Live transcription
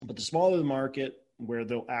But the smaller the market, where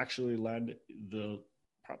they'll actually lend,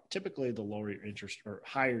 typically the lower your interest or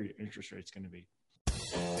higher your interest rate is going to be.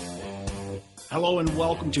 Hello and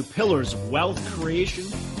welcome to Pillars of Wealth Creation,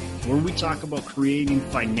 where we talk about creating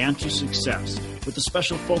financial success with a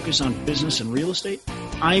special focus on business and real estate.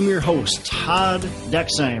 I'm your host, Todd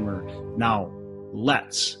Dexheimer. Now,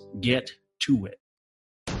 let's get to it.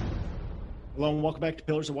 Hello and welcome back to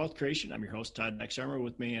Pillars of Wealth Creation. I'm your host, Todd Dexheimer.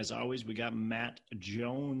 With me, as always, we got Matt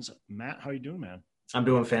Jones. Matt, how are you doing, man? I'm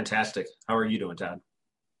doing fantastic. How are you doing, Todd?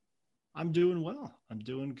 I'm doing well. I'm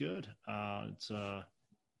doing good.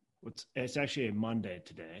 It's actually a Monday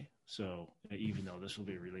today, so even though this will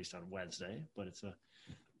be released on Wednesday, but it's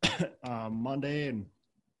a Monday, and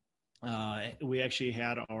we actually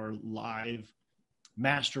had our live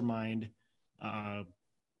mastermind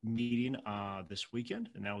meeting this weekend,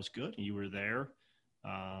 and that was good. You were there.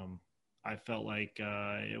 I felt like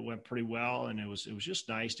it went pretty well, and it was just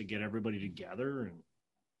nice to get everybody together and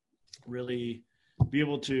really be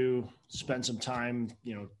able to spend some time,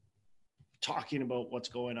 talking about what's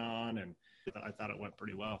going on, and I thought it went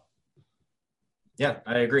pretty well. Yeah,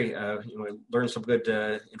 I agree. We learned some good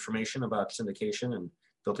information about syndication and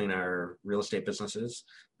building our real estate businesses,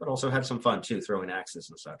 but also had some fun too, throwing axes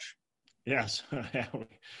and such. Yes,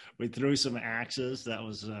 we threw some axes. That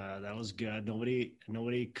was good.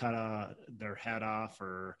 Nobody cut their head off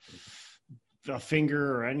or a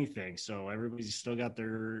finger or anything. So everybody's still got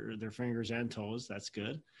their fingers and toes. That's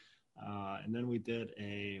good. And then we did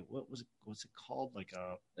what's it called? Like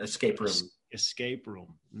a escape room. Escape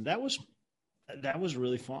room. And that was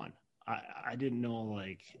really fun. I didn't know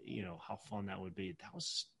how fun that would be.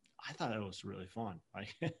 I thought it was really fun.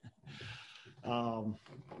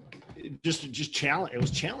 Just challenge. It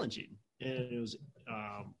was challenging, and it was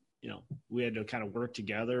we had to kind of work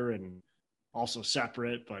together and also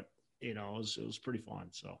separate, but it was pretty fun.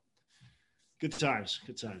 So good times.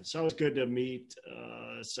 So it's good to meet,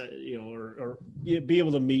 or be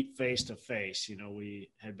able to meet face to face.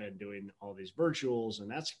 We had been doing all these virtuals,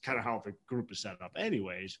 and that's kind of how the group is set up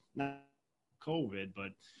anyways, not COVID,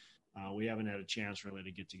 but we haven't had a chance really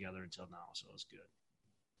to get together until now. So it's good.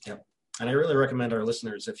 Yep. And I really recommend our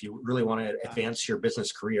listeners, if you really want to advance your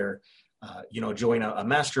business career, join a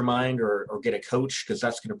mastermind or get a coach, because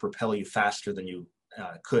that's going to propel you faster than you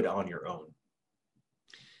could on your own.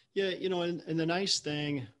 Yeah, and the nice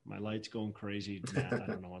thing, my light's going crazy, Matt. I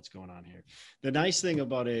don't know what's going on here. The nice thing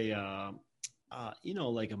about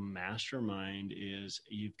like a mastermind is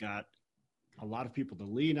you've got a lot of people to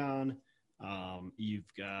lean on.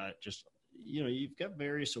 You've got you've got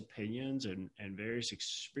various opinions and various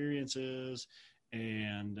experiences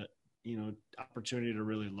and, opportunity to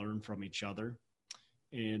really learn from each other.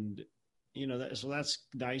 And, so that's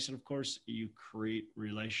nice. And of course you create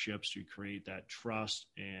relationships, you create that trust,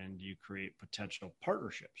 and you create potential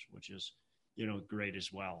partnerships, which is, great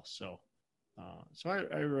as well. So,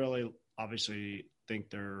 I really obviously think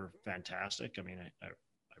they're fantastic. I mean, I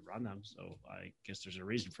run them, so I guess there's a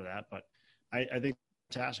reason for that, but I think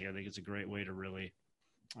fantastic. I think it's a great way to really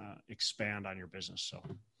expand on your business.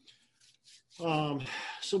 So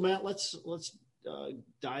Matt, let's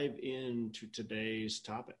dive into today's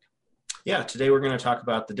topic. Yeah, today we're going to talk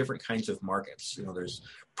about the different kinds of markets. There's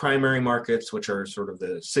primary markets, which are sort of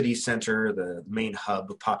the city center, the main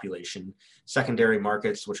hub population, secondary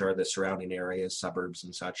markets, which are the surrounding areas, suburbs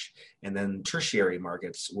and such, and then tertiary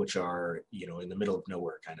markets, which are, in the middle of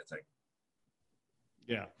nowhere kind of thing.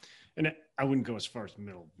 Yeah. And I wouldn't go as far as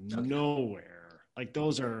middle of nowhere. Like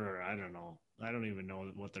those are, I don't know. I don't even know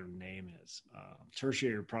what their name is.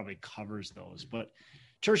 Tertiary probably covers those, but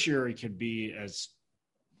tertiary could be as,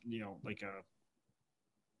 like a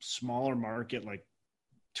smaller market, like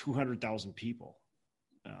 200,000 people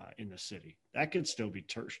in the city. That could still be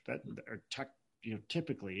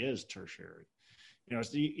typically is tertiary. It's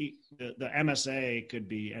the MSA could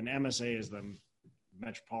be, and MSA is the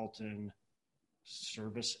metropolitan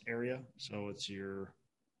service area. So it's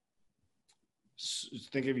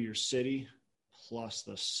think of your city plus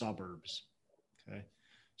the suburbs. Okay.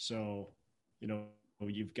 So,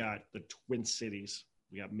 you've got the Twin Cities.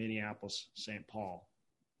 We got Minneapolis, St. Paul.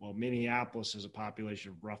 Well, Minneapolis has a population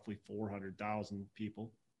of roughly 400,000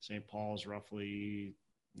 people. St. Paul is roughly,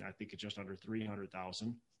 I think it's just under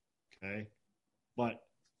 300,000. Okay. But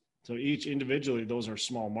so each individually, those are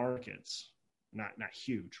small markets, not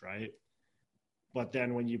huge, right? But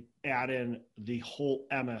then when you add in the whole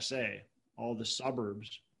MSA, all the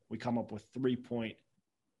suburbs, we come up with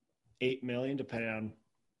 3.8 million, depending on,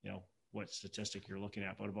 what statistic you're looking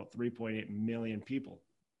at, but about 3.8 million people.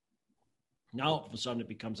 Now, all of a sudden, it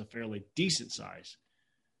becomes a fairly decent size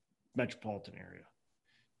metropolitan area.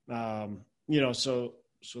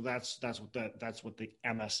 So that's what the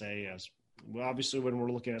MSA is. Well, obviously, when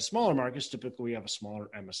we're looking at smaller markets, typically we have a smaller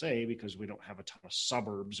MSA because we don't have a ton of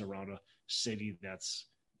suburbs around a city that's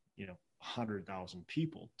 100,000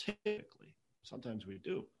 people. Typically, sometimes we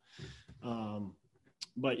do,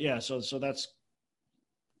 but yeah. So that's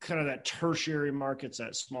kind of that tertiary markets,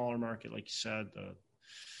 that smaller market, like you said. The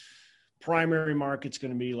primary market's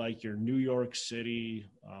going to be like your New York City.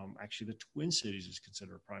 Actually, the Twin Cities is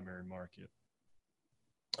considered a primary market.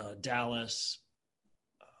 Dallas,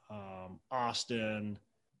 Austin,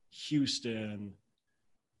 Houston,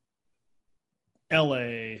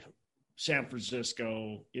 LA, San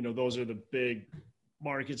Francisco, those are the big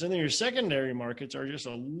markets. And then your secondary markets are just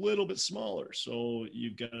a little bit smaller. So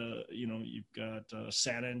you've got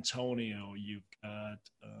San Antonio, you've got,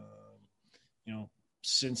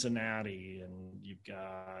 Cincinnati, and you've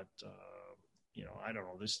got, I don't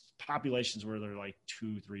know, this populations where they're like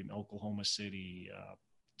 2-3, Oklahoma City,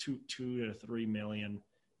 2 to 3 million,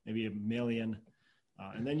 maybe 1 million.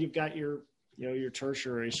 And then you've got your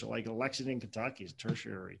tertiary. So like Lexington, Kentucky is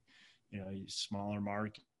tertiary, smaller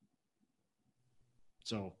market.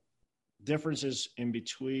 So differences in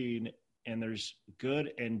between, and there's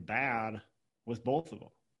good and bad with both of them.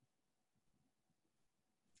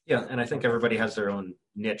 Yeah, and I think everybody has their own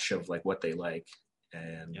niche of like what they like,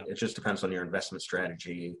 and It just depends on your investment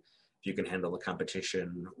strategy. If you can handle the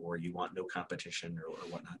competition, or you want no competition, or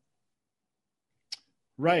whatnot.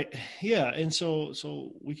 Right. Yeah, and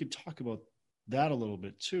so we could talk about that a little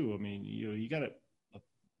bit too. I mean, you got a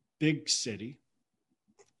big city.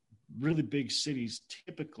 Really big cities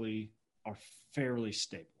typically are fairly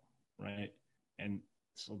stable, right? And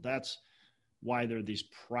so that's why they're these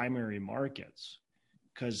primary markets,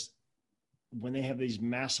 because when they have these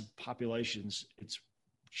massive populations, it's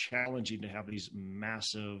challenging to have these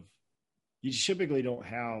massive, you typically don't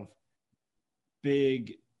have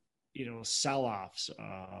big, sell-offs.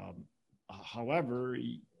 However,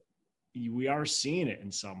 we are seeing it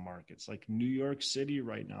in some markets. Like New York City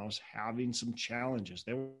right now is having some challenges.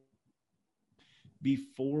 They were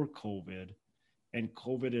before COVID, and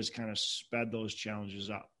COVID has kind of sped those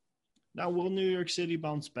challenges up. Now, will New York City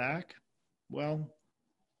bounce back? Well,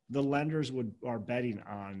 the lenders are betting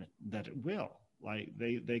on that it will. Like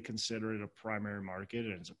they consider it a primary market,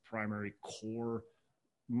 and it's a primary core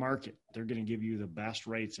market. They're going to give you the best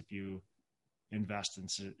rates if you invest in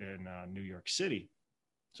New York City.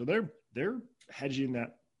 So they're hedging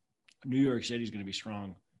that New York City is going to be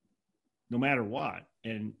strong no matter what.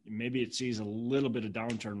 And maybe it sees a little bit of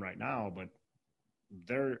downturn right now, but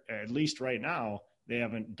they're, at least right now, they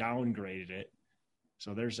haven't downgraded it.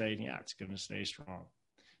 So they're saying, yeah, it's going to stay strong.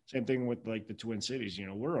 Same thing with like the Twin Cities.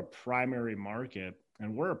 We're a primary market,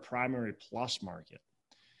 and we're a primary plus market.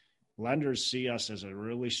 Lenders see us as a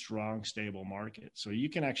really strong, stable market. So you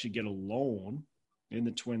can actually get a loan in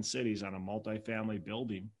the Twin Cities on a multifamily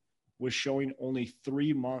building with showing only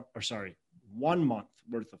 1 month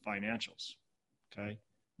worth of financials. Okay.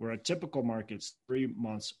 Where a typical market's 3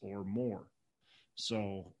 months or more.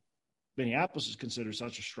 So Minneapolis is considered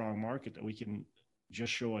such a strong market that we can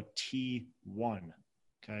just show a T1,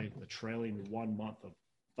 okay, the trailing 1 month of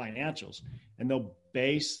financials, and they'll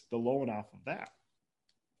base the loan off of that.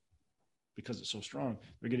 Because it's so strong,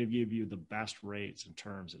 they're going to give you the best rates and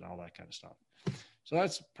terms and all that kind of stuff. So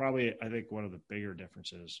that's probably, I think, one of the bigger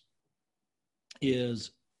differences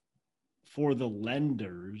is for the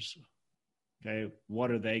lenders, okay,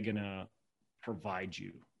 what are they going to provide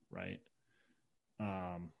you, right?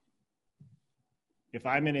 If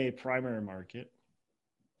I'm in a primary market,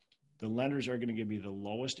 the lenders are going to give me the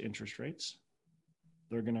lowest interest rates.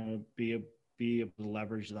 They're going to be able to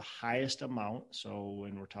leverage the highest amount. So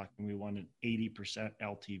when we're talking, we want an 80%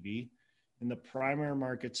 LTV. And the primary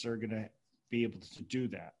markets are going to be able to do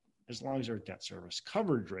that as long as our debt service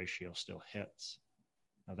coverage ratio still hits.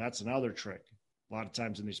 Now, that's another trick. A lot of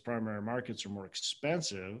times in these primary markets are more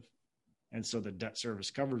expensive, and so the debt service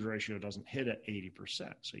coverage ratio doesn't hit at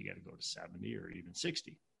 80%. So you got to go to 70 or even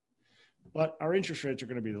 60. But our interest rates are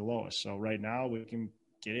going to be the lowest. So right now we can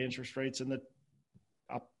get interest rates in the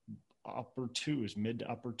upper twos, mid to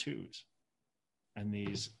upper twos in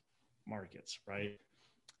these markets, right?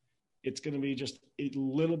 It's going to be just a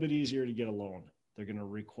little bit easier to get a loan. They're going to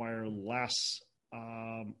require less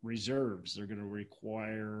reserves. They're going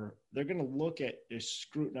to look at,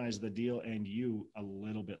 scrutinize the deal and you a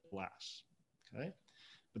little bit less. Okay.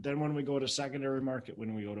 But then when we go to secondary market,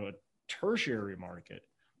 when we go to a tertiary market,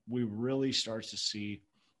 we really start to see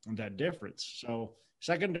that difference. So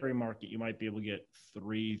secondary market, you might be able to get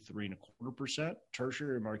 3.25%.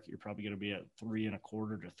 Tertiary market, you're probably going to be at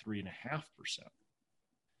 3.25% to 3.5%.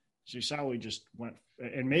 So you saw we just went,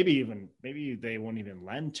 and maybe they won't even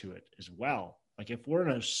lend to it as well. Like if we're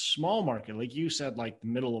in a small market, like you said, like the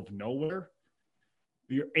middle of nowhere,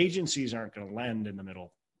 your agencies aren't going to lend in the middle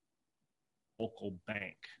of local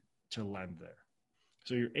bank to lend there.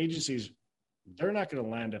 So your agencies, they're not going to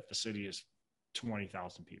lend if the city is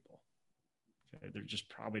 20,000 people. Okay? They're just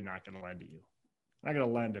probably not going to lend to you. They're not going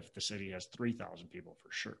to lend if the city has 3,000 people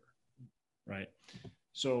for sure, right?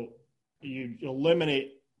 So you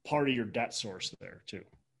eliminate part of your debt source there too.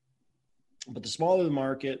 But the smaller the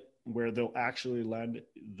market, where they'll actually lend,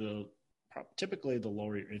 typically the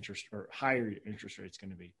lower your interest or higher your interest rate's going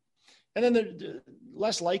to be. And then they're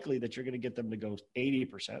less likely that you're going to get them to go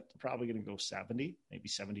 80%. They're probably going to go 70, maybe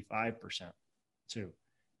 75% too.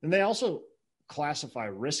 And they also classify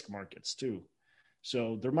risk markets too.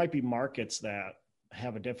 So there might be markets that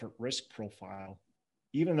have a different risk profile,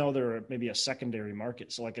 even though they're maybe a secondary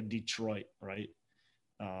market. So like a Detroit, right?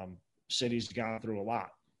 City's gone through a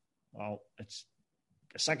lot. Well, it's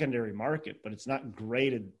a secondary market, but it's not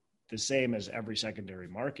graded the same as every secondary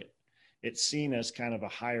market. It's seen as kind of a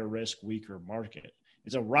higher risk, weaker market.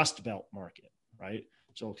 It's a Rust Belt market, right?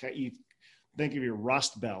 So you think of your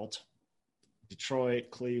Rust Belt,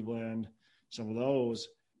 Detroit, Cleveland, some of those,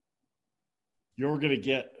 you're going to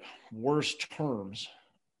get worse terms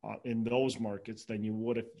in those markets than you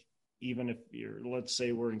would if you're, let's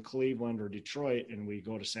say we're in Cleveland or Detroit and we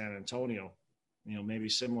go to San Antonio, maybe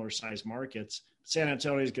similar size markets. San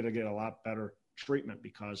Antonio is going to get a lot better treatment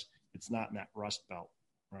because it's not in that Rust Belt,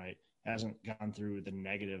 right? Hasn't gone through the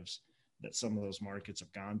negatives that some of those markets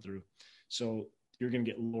have gone through. So you're going to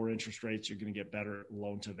get lower interest rates. You're going to get better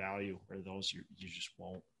loan to value, where those you just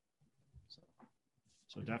won't.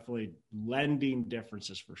 So definitely lending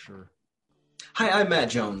differences for sure. Hi, I'm Matt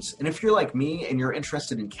Jones, and if you're like me and you're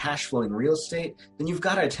interested in cash flowing real estate, then you've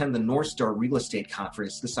got to attend the North Star Real Estate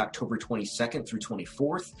Conference this October 22nd through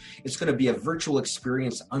 24th. It's going to be a virtual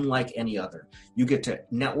experience unlike any other. You get to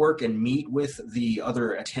network and meet with the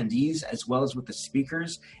other attendees as well as with the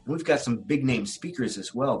speakers, and we've got some big name speakers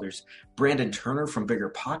as well. There's Brandon Turner from Bigger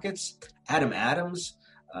Pockets, Adam Adams,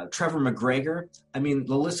 Trevor McGregor. I mean,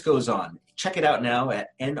 the list goes on. Check it out now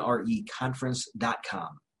at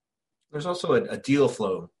nreconference.com. There's also a deal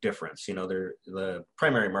flow difference. The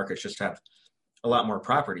primary markets just have a lot more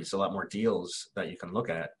properties, a lot more deals that you can look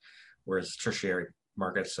at, whereas tertiary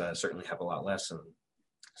markets certainly have a lot less, and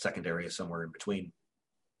secondary is somewhere in between.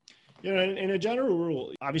 In a general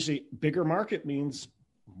rule, obviously, bigger market means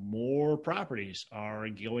more properties are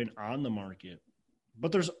going on the market.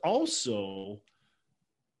 But there's also,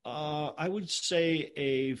 I would say,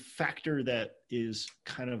 a factor that is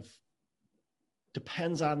kind of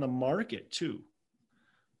depends on the market too.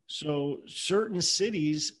 So certain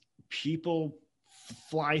cities, people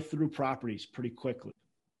fly through properties pretty quickly.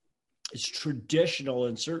 It's traditional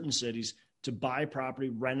in certain cities to buy property,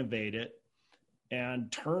 renovate it,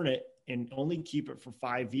 and turn it and only keep it for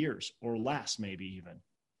 5 years or less, maybe even.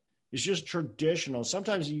 It's just traditional.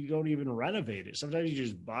 Sometimes you don't even renovate it. Sometimes you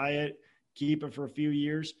just buy it, keep it for a few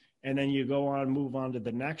years, and then you move on to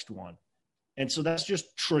the next one. And so that's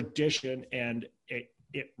just tradition, and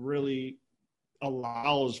it really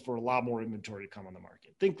allows for a lot more inventory to come on the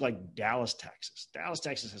market. Think like Dallas, Texas. Dallas,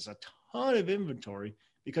 Texas has a ton of inventory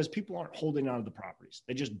because people aren't holding on to the properties.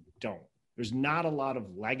 They just don't. There's not a lot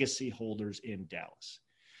of legacy holders in Dallas.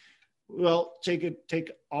 Well,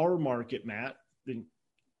 take our market, Matt, in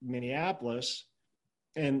Minneapolis,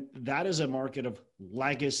 and that is a market of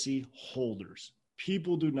legacy holders.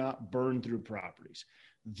 People do not burn through properties.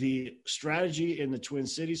 The strategy in the Twin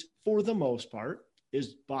Cities, for the most part,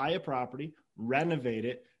 is buy a property, renovate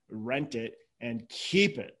it, rent it, and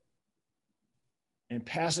keep it. And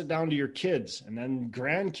pass it down to your kids and then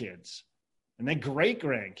grandkids and then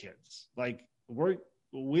great-grandkids. Like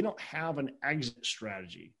we don't have an exit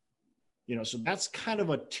strategy. So that's kind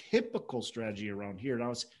of a typical strategy around here.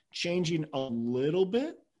 Now it's changing a little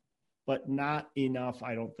bit, but not enough,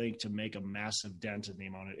 I don't think, to make a massive dent in the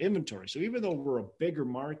amount of inventory. So even though we're a bigger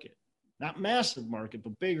market, not massive market,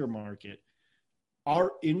 but bigger market,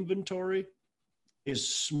 our inventory is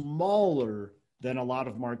smaller than a lot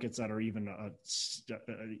of markets that are even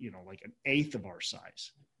like an eighth of our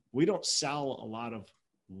size. We don't sell a lot of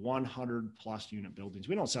 100 plus unit buildings.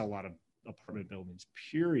 We don't sell a lot of apartment buildings,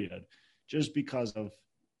 period, just because of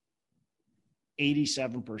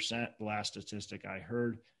 87%, the last statistic I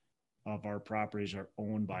heard, of our properties are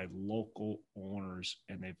owned by local owners,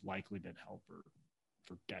 and they've likely been held for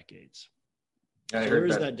decades. There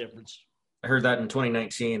is that difference. I heard that in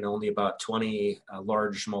 2019, only about 20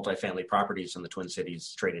 large multifamily properties in the Twin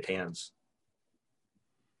Cities traded hands.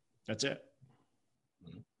 That's it.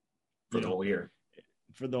 for the whole year.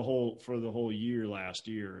 For the whole year last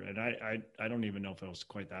year. And I don't even know if it was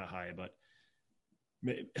quite that high, but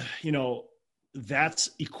that's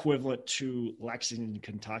equivalent to Lexington,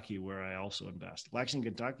 Kentucky, where I also invest.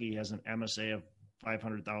 Lexington, Kentucky has an MSA of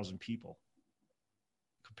 500,000 people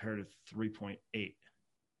compared to 3.8.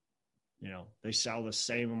 They sell the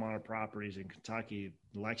same amount of properties in Kentucky,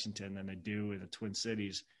 Lexington, than they do in the Twin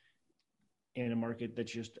Cities, in a market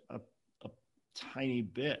that's just a tiny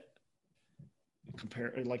bit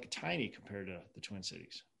compared to the Twin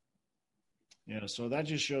Cities. So that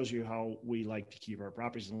just shows you how we like to keep our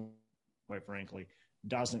properties, and quite frankly,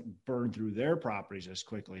 doesn't burn through their properties as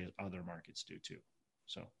quickly as other markets do too.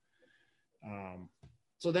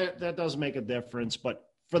 So that does make a difference, but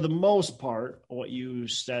for the most part, what you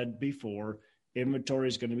said before, inventory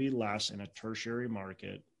is going to be less in a tertiary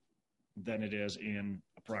market than it is in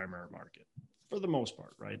a primary market, for the most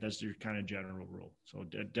part, right? That's your kind of general rule. So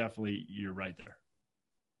definitely, you're right there.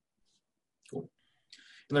 Cool.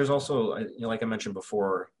 And there's also, like I mentioned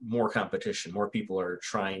before, more competition. More people are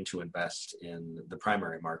trying to invest in the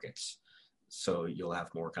primary markets. So you'll have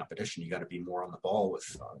more competition. You got to be more on the ball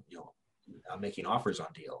with, making offers on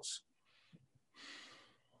deals.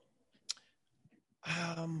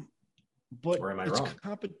 But or am I wrong?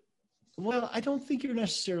 Well, I don't think you're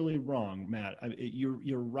necessarily wrong, Matt.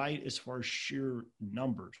 You're right as far as sheer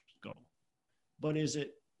numbers go. But is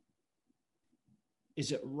it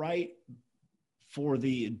right for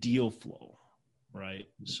the deal flow, right?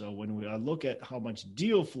 So when I look at how much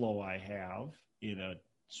deal flow I have in a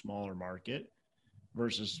smaller market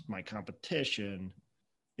versus my competition,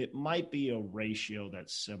 it might be a ratio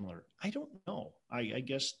that's similar. I don't know. I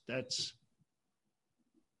guess that's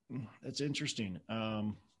interesting.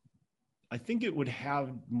 I think it would have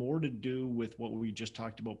more to do with what we just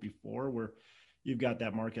talked about before, where you've got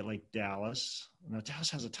that market like Dallas. Now, Dallas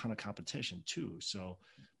has a ton of competition too. So,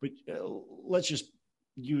 but let's just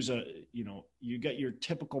use you got your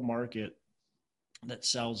typical market that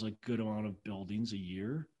sells a good amount of buildings a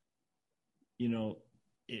year, and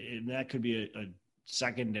that could be a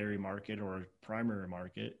secondary market or a primary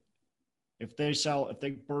market. If they're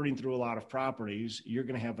burning through a lot of properties, you're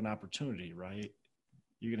going to have an opportunity, right?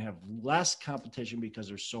 You're going to have less competition because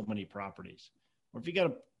there's so many properties. Or if you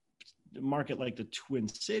got a market like the Twin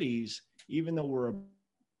Cities, even though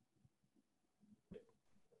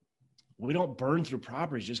we don't burn through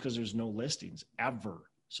properties just because there's no listings ever.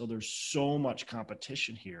 So there's so much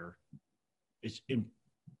competition here. I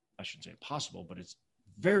shouldn't say impossible, but it's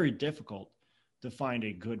very difficult to find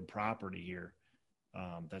a good property here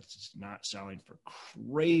that's not selling for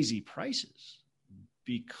crazy prices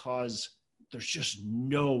because there's just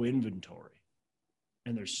no inventory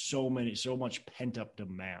and there's so much pent up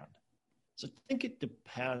demand. So I think it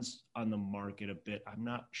depends on the market a bit. I'm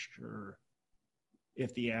not sure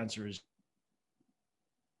if the answer is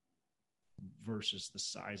versus the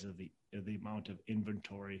size of the amount of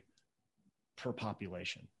inventory per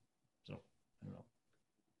population. So I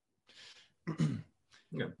don't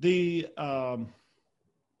know. Yeah.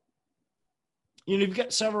 You've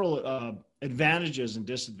got several advantages and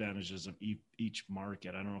disadvantages of each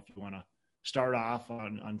market. I don't know if you want to start off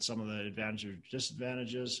on some of the advantages or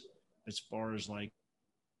disadvantages as far as I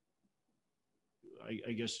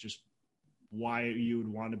guess just why you would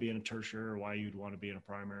want to be in a tertiary or why you'd want to be in a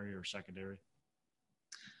primary or secondary.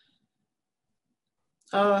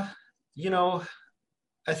 I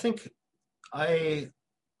think I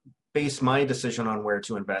base my decision on where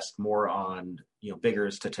to invest more on, bigger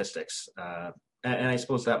statistics. And I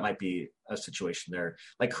suppose that might be a situation there,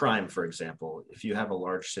 like crime, for example. If you have a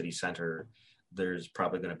large city center, there's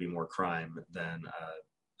probably going to be more crime than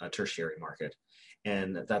a tertiary market.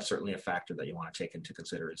 And that's certainly a factor that you want to take into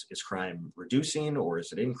consider. Is crime reducing, or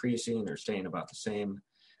is it increasing, or staying about the same?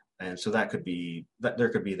 And so there could be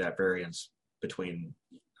that variance between,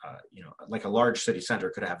 like a large city center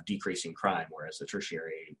could have decreasing crime, whereas the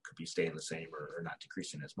tertiary could be staying the same or not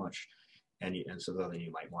decreasing as much. And so then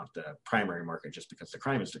you might want the primary market just because the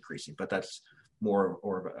crime is decreasing, but that's more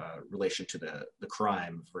or relation to the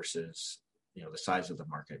crime versus, the size of the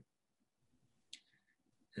market.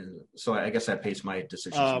 And so I guess I base my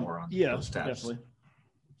decisions more on those stats. Definitely.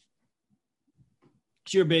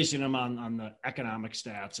 So you're basing them on the economic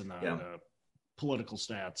stats and the political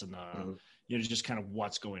stats and the, just kind of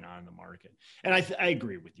what's going on in the market. And I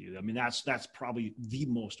agree with you. I mean, that's probably the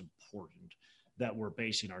most important, that we're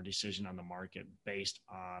basing our decision on the market based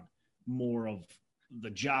on more of the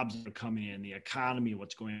jobs that are coming in, the economy,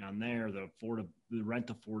 what's going on there, the rent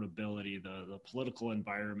affordability, the political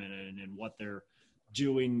environment, and what they're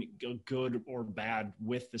doing good or bad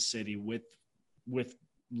with the city, with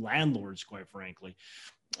landlords, quite frankly.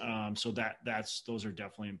 So those are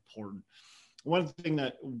definitely important. One thing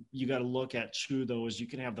that you got to look at too, though, is you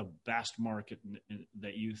can have the best market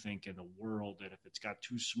that you think in the world, and if it's got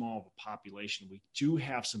too small of a population, we do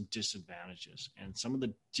have some disadvantages. And some of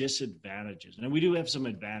the disadvantages, and we do have some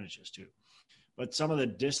advantages too, but some of the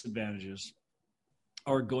disadvantages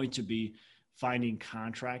are going to be finding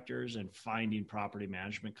contractors and finding property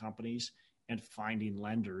management companies and finding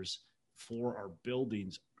lenders for our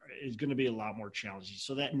buildings is going to be a lot more challenging.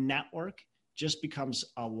 So that network just becomes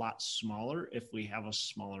a lot smaller if we have a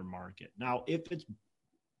smaller market. Now, if it's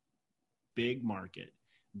big market,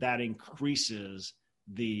 that increases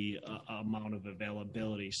the amount of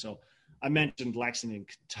availability. So I mentioned Lexington,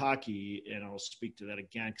 Kentucky, and I'll speak to that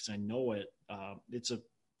again because I know it. It's a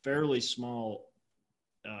fairly small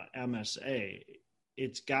MSA.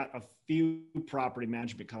 It's got a few property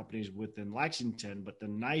management companies within Lexington, but the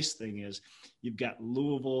nice thing is you've got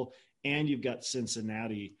Louisville and you've got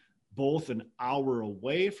Cincinnati, both an hour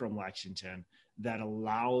away from Lexington, that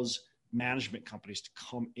allows management companies to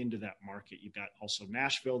come into that market. You've got also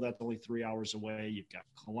Nashville, that's only 3 hours away. You've got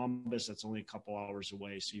Columbus, that's only a couple hours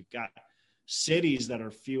away. So you've got cities that are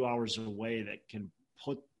a few hours away that can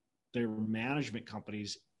put their management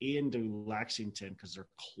companies into Lexington because they're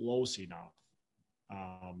close enough.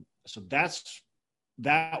 So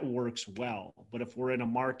that works well. But if we're in a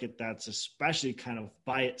market that's especially kind of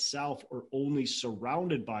by itself or only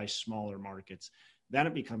surrounded by smaller markets, then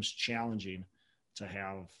it becomes challenging to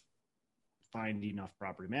find enough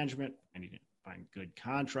property management, find good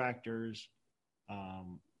contractors. A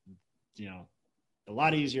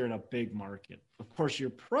lot easier in a big market. Of course,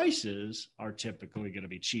 your prices are typically going to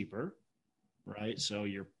be cheaper, right? So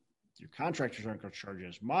your contractors aren't going to charge you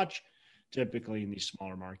as much typically in these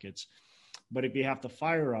smaller markets. But if you have to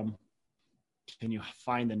fire them, can you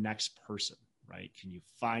find the next person, right? Can you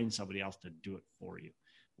find somebody else to do it for you?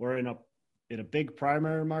 We're in a big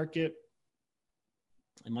primary market.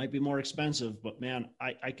 It might be more expensive, but man,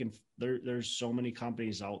 there's so many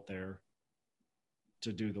companies out there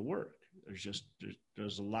to do the work.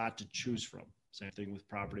 There's a lot to choose from. Same thing with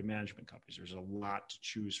property management companies. There's a lot to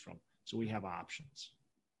choose from. So we have options.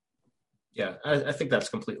 Yeah, I think that's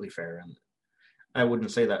completely fair. And I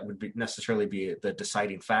wouldn't say that would necessarily be the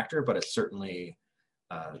deciding factor, but it's certainly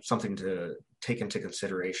something to take into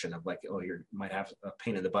consideration of you might have a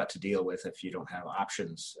pain in the butt to deal with if you don't have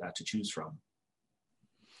options to choose from.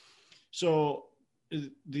 So let's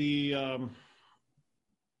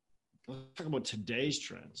talk about today's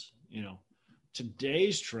trends.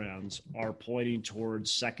 Today's trends are pointing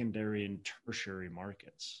towards secondary and tertiary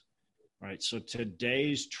markets. Right. So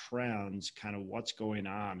today's trends, kind of what's going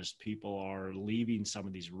on is people are leaving some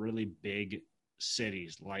of these really big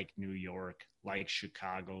cities like New York, like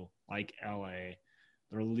Chicago, like LA.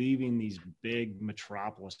 They're leaving these big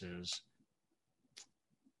metropolises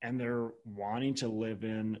and they're wanting to live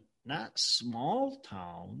in not small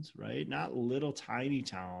towns, right? Not little tiny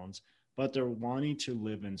towns, but they're wanting to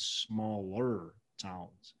live in smaller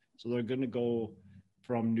towns. So they're going to go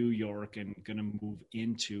from New York and going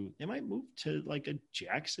to they might move to like a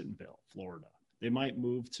Jacksonville, Florida. They might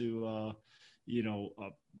move to,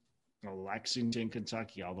 Lexington,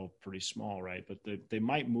 Kentucky, although pretty small, right? But they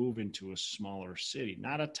might move into a smaller city,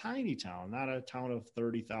 not a tiny town, not a town of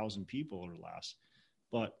 30,000 people or less,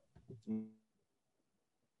 but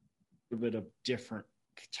a bit of different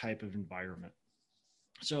type of environment.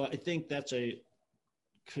 So I think that's a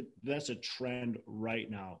trend right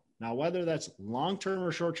now. Now, whether that's long-term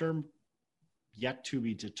or short-term, yet to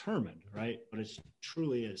be determined, right? But it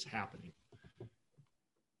truly is happening.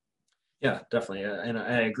 Yeah, definitely. And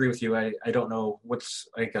I agree with you. I don't know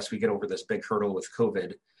I guess we get over this big hurdle with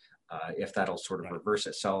COVID, if that'll sort of reverse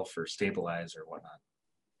itself or stabilize or whatnot.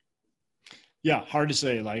 Yeah, hard to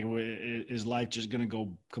say. Like, is life just going to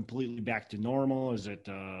go completely back to normal? Is it,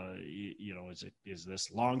 is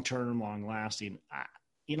this long-term, long-lasting? I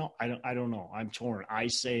don't know. I'm torn. I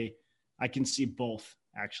say I can see both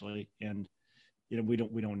actually. And, we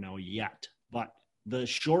don't know yet, but the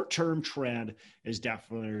short-term trend is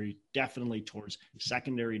definitely towards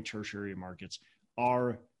secondary and tertiary markets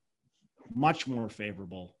are much more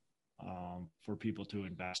favorable for people to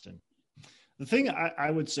invest in. The thing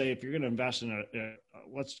I would say, if you're going to invest in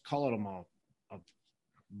let's call it a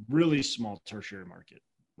really small tertiary market,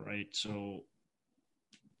 right? So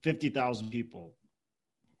 50,000 people,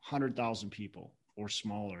 100,000 people, or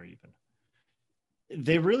smaller even.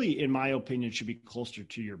 They really, in my opinion, should be closer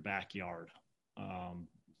to your backyard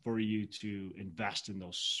for you to invest in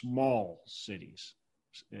those small cities.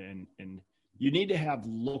 And you need to have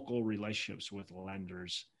local relationships with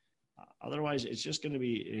lenders Otherwise, it's just going to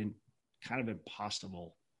be kind of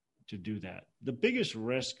impossible to do that. The biggest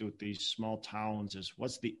risk with these small towns is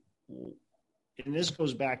and this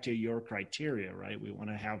goes back to your criteria, right? We want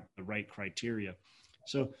to have the right criteria.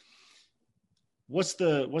 So what's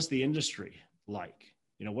the industry like?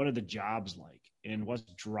 What are the jobs like, and what's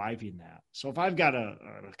driving that? So if I've got an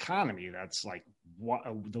economy that's like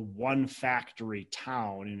the one factory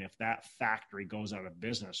town, and if that factory goes out of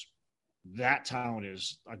business, that town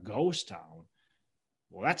is a ghost town.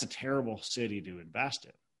 Well, that's a terrible city to invest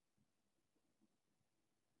in.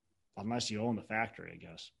 Unless you own the factory, I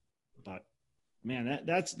guess. But man,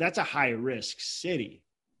 that's a high risk city.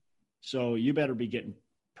 So you better be getting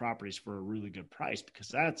properties for a really good price, because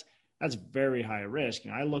that's very high risk.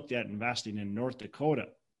 I looked at investing in North Dakota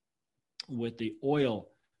with the oil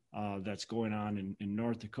that's going on in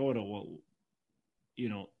North Dakota. Well,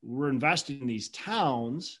 we're investing in these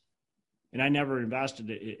towns, and I never invested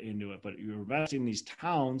into it, but you're investing in these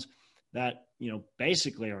towns that,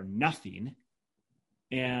 basically are nothing.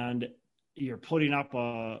 And you're putting up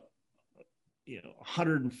a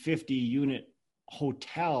 150 unit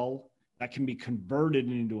hotel that can be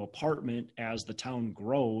converted into apartment as the town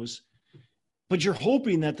grows. But you're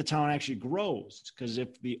hoping that the town actually grows, because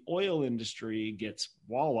if the oil industry gets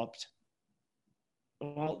walloped,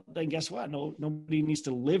 well, then guess what? Nobody needs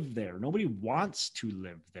to live there. Nobody wants to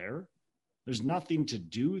live there. There's nothing to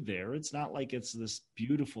do there. It's not like it's this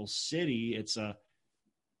beautiful city. It's a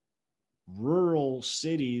rural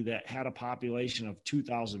city that had a population of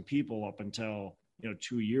 2,000 people up until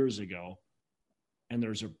 2 years ago, and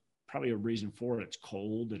there's probably a reason for it. It's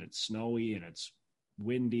cold and it's snowy and it's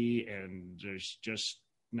windy, and there's just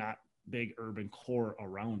not big urban core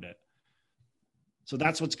around it. So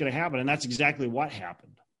that's what's going to happen, and that's exactly what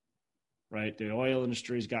happened, right? The oil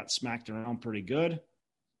industry's got smacked around pretty good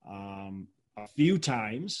a few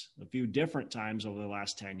different times over the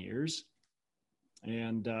last 10 years.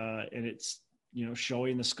 And it's,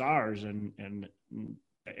 showing the scars, and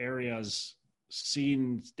the area's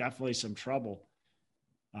seen definitely some trouble.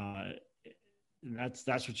 And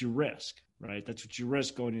that's what you risk, right? That's what you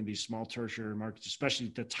risk going into these small tertiary markets, especially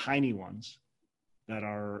the tiny ones that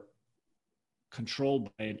are controlled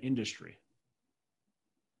by an industry.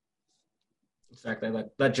 Exactly.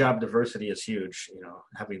 That job diversity is huge,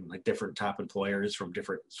 having like different top employers from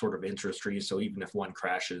different sort of industries. So even if one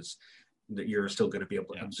crashes, that you're still going to be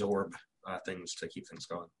able to absorb things to keep things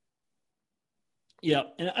going. Yeah.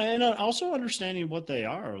 And also understanding what they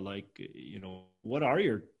are, like, what are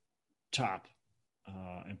your top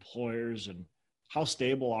employers, and how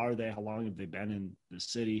stable are they? How long have they been in the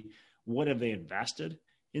city? What have they invested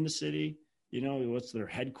in the city? What's their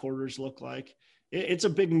headquarters look like? It's a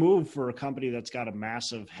big move for a company that's got a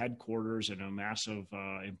massive headquarters and a massive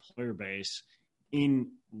employer base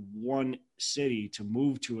in one city to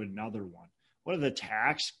move to another one. What are the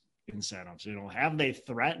tax incentives? Have they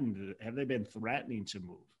been threatening to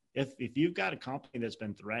move? If you've got a company that's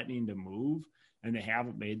been threatening to move and they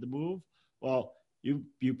haven't made the move, well,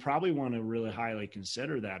 you probably want to really highly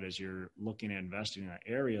consider that as you're looking at investing in an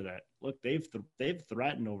area that, look, they've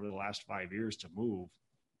threatened over the last 5 years to move.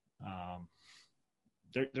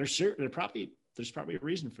 There's probably a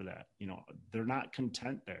reason for that. They're not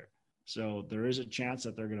content there. So there is a chance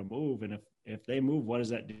that they're going to move. And if they move, what does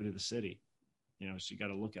that do to the city? So you got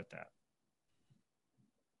to look at that.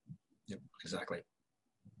 Yep, exactly.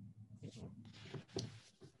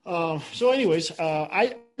 So anyways,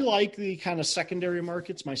 I like the kind of secondary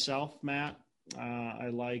markets myself, Matt. I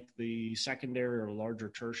like the secondary or larger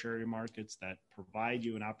tertiary markets that provide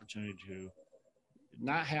you an opportunity to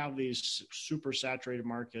not have these super saturated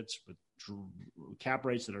markets with cap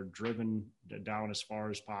rates that are driven down as far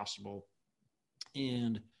as possible.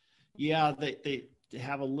 And yeah, they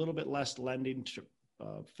have a little bit less lending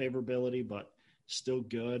favorability, but still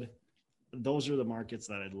good. Those are the markets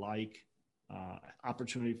that I'd like.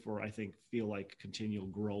 Opportunity for, I think, feel like continual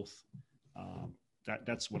growth.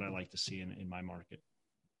 That's what I like to see in my market.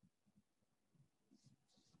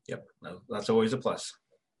 Yep, that's always a plus.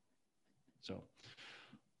 So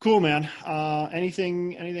cool, man.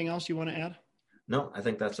 Anything else you want to add? No, I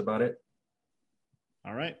think that's about it.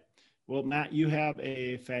 All right. Well, Matt, you have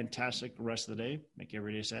a fantastic rest of the day. Make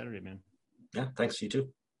every day Saturday, man. Yeah, thanks. You too.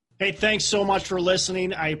 Hey, thanks so much for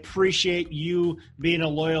listening. I appreciate you being a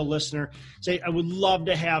loyal listener. I would love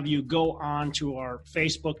to have you go on to our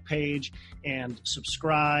Facebook page and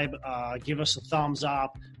subscribe. Give us a thumbs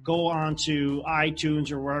up. Go on to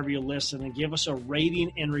iTunes or wherever you listen and give us a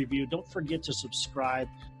rating and review. Don't forget to subscribe.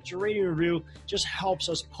 Your rating and review just helps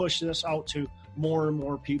us push this out to more and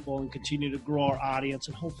more people and continue to grow our audience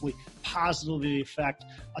and hopefully positively affect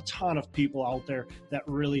a ton of people out there that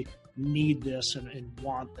really need this and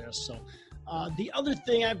want this. So the other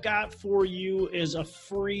thing I've got for you is a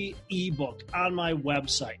free ebook on my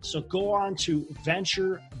website. So go on to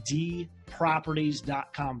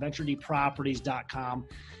VentureDProperties.com,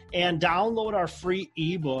 and download our free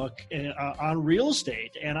ebook on real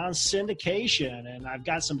estate and on syndication. And I've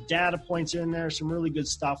got some data points in there, some really good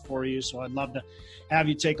stuff for you. So I'd love to have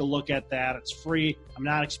you take a look at that. It's free. I'm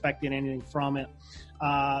not expecting anything from it.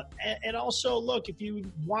 And also, look, if you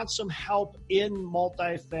want some help in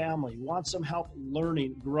multifamily, want some help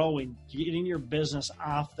learning, growing, getting your business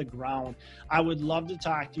off the ground, I would love to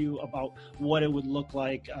talk to you about what it would look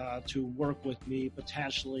like to work with me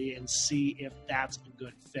potentially and see if that's a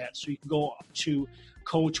good fit. So you can go to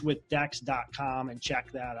coachwithdex.com and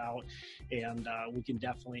check that out, and we can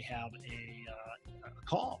definitely have a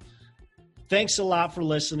call. Thanks a lot for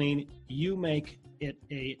listening. You make it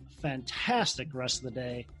a fantastic rest of the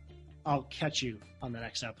day. I'll catch you on the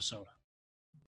next episode.